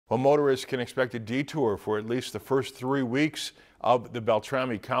Well, motorists can expect a detour for at least the first 3 weeks of the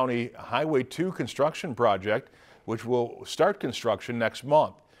Beltrami County Highway 2 construction project, which will start construction next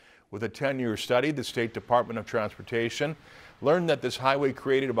month. With a 10-year study, the State Department of Transportation learned that this highway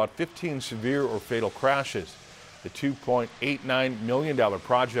created about 15 severe or fatal crashes. The $2.89 million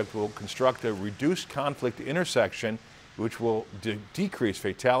project will construct a reduced conflict intersection, which will decrease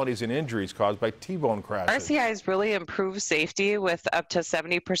fatalities and injuries caused by T-bone crashes. RCIs really improve safety with up to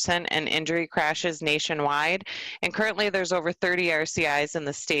 70% in injury crashes nationwide. And currently there's over 30 RCIs in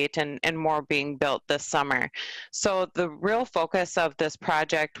the state and more being built this summer. So the real focus of this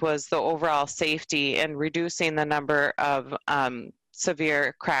project was the overall safety and reducing the number of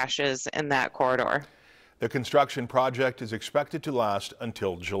severe crashes in that corridor. The construction project is expected to last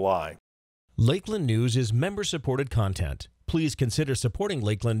until July. Lakeland News is member-supported content. Please consider supporting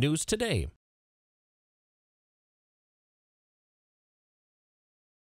Lakeland News today.